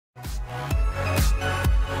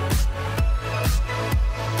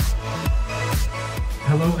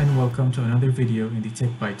welcome to another video in the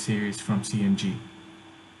Tech Byte series from CMG.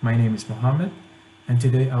 My name is Mohammed, and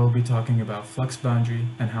today I will be talking about Flux Boundary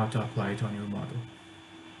and how to apply it on your model.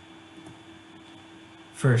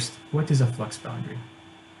 First, what is a flux boundary?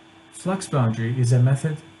 Flux boundary is a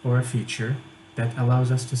method or a feature that allows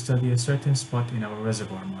us to study a certain spot in our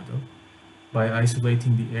reservoir model by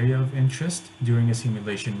isolating the area of interest during a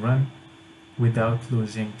simulation run without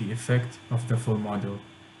losing the effect of the full model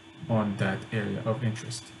on that area of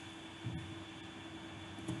interest.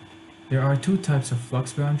 There are two types of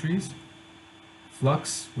flux boundaries: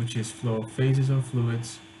 flux, which is flow of phases or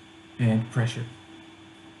fluids, and pressure.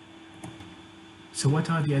 So what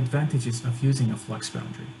are the advantages of using a flux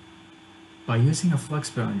boundary? By using a flux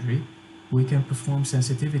boundary, we can perform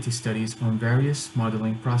sensitivity studies on various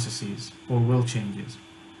modeling processes or well changes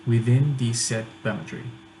within the set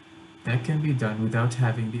boundary. That can be done without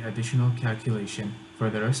having the additional calculation for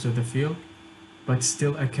the rest of the field, but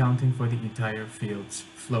still accounting for the entire field's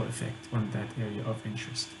flow effect on that area of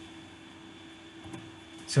interest.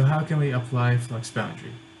 So how can we apply flux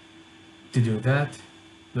boundary? To do that,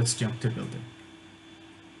 let's jump to building.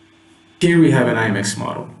 Here we have an IMX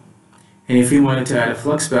model, and if we wanted to add a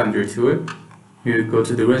flux boundary to it, we would go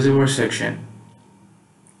to the reservoir section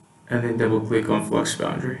and then double click on flux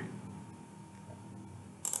boundary.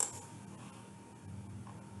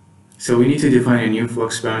 So we need to define a new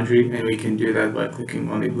flux boundary, and we can do that by clicking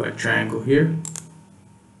on the black triangle here.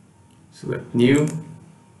 Select new,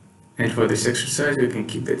 and for this exercise we can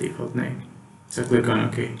keep the default name. So click on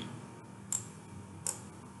OK.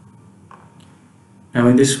 Now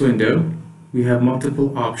in this window, we have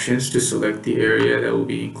multiple options to select the area that will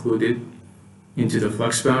be included into the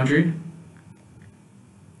flux boundary.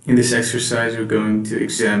 In this exercise, we're going to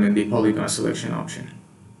examine the polygon selection option.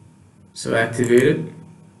 So activate it.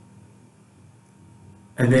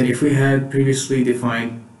 And then if we had previously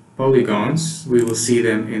defined polygons, we will see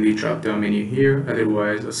them in the drop-down menu here.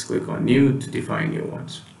 Otherwise, let's click on New to define new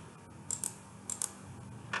ones.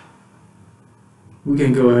 We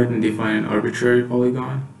can go ahead and define an arbitrary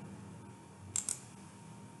polygon.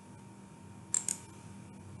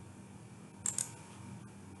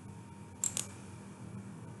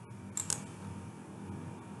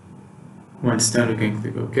 Once done, we can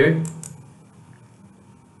click OK.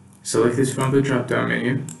 Select this from the drop-down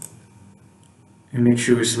menu and make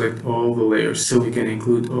sure we select all the layers so we can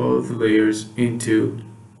include all of the layers into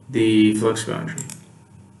the flux boundary.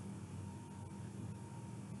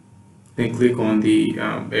 Then click on the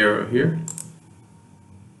arrow here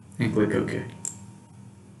and click OK.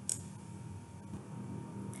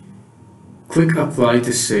 Click Apply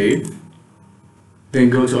to save, then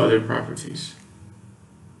go to Other Properties.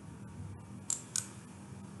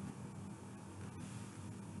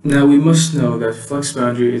 Now we must know that flux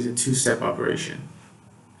boundary is a two-step operation.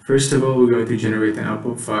 First of all, we're going to generate an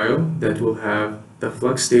output file that will have the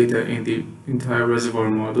flux data in the entire reservoir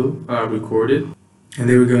model recorded, and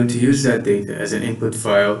then we're going to use that data as an input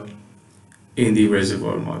file in the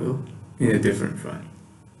reservoir model in a different run.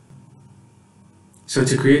 So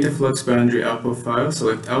to create a flux boundary output file,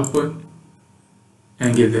 select Output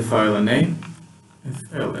and give the file a name,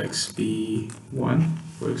 FLXB1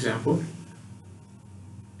 for example.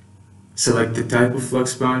 Select the type of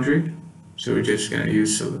flux boundary, so we're just going to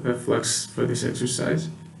use a flux for this exercise,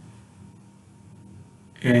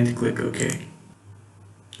 and click OK.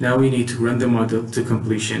 Now we need to run the model to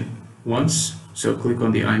completion once, so click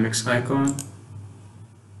on the IMX icon,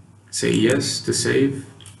 say yes to save,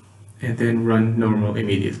 and then run normal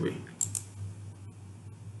immediately.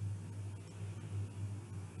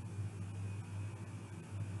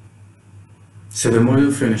 So the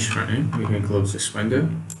model finished running. We can close this window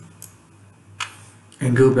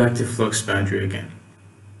and go back to flux boundary again.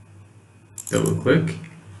 Double click,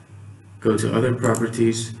 go to Other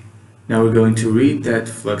Properties. Now we're going to read that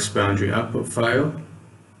flux boundary output file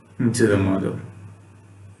into the model.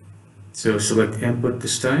 So select Input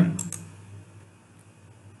this time,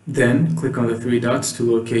 then click on the three dots to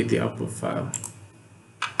locate the output file.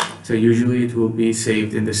 So usually it will be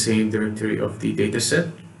saved in the same directory of the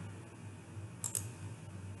dataset.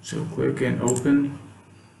 So click and open.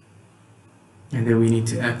 And then we need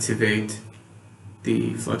to activate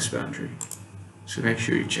the flux boundary. So make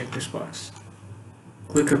sure you check this box.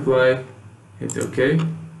 Click Apply, hit OK.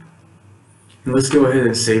 And let's go ahead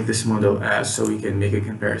and save this model as, so we can make a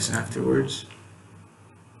comparison afterwards.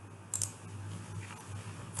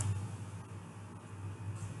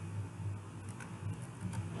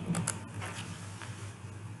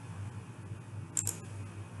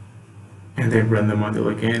 And then run the model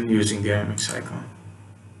again using the IMX icon.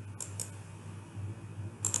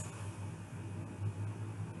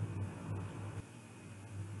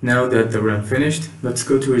 Now that the run finished, let's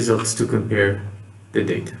go to results to compare the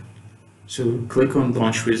data. So click on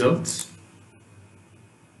Launch Results.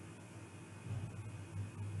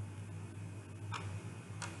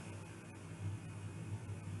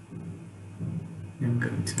 I'm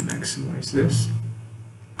going to maximize this.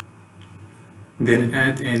 Then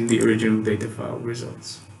add in the original data file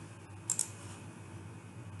results.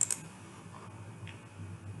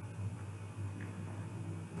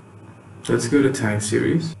 Let's go to time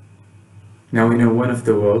series. Now we know one of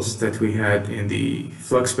the wells that we had in the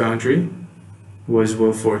flux boundary was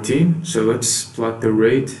well 14, so let's plot the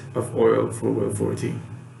rate of oil for well 14.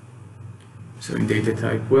 So in data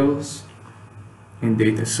type wells, in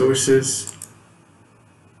data sources,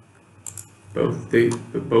 both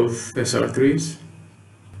SR3s,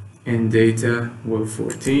 in data well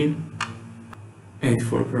 14, and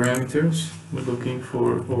for parameters, we're looking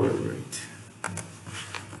for oil rate.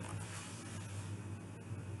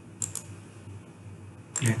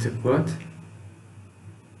 And to plot.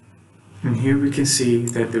 And here we can see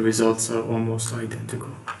that the results are almost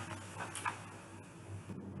identical.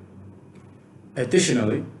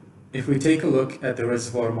 Additionally, if we take a look at the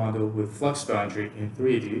reservoir model with flux boundary in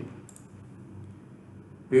 3D,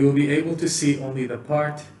 we will be able to see only the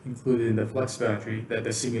part included in the flux boundary that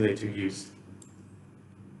the simulator used.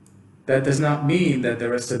 That does not mean that the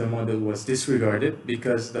rest of the model was disregarded,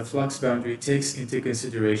 because the flux boundary takes into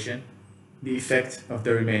consideration the effect of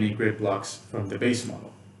the remaining grid blocks from the base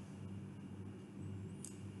model.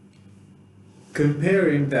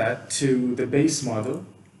 Comparing that to the base model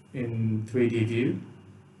in 3D view,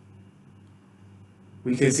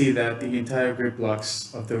 we can see that the entire grid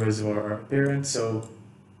blocks of the reservoir are apparent, so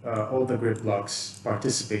all the grid blocks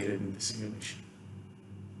participated in the simulation.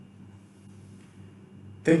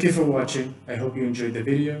 Thank you for watching. I hope you enjoyed the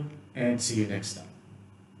video, and see you next time.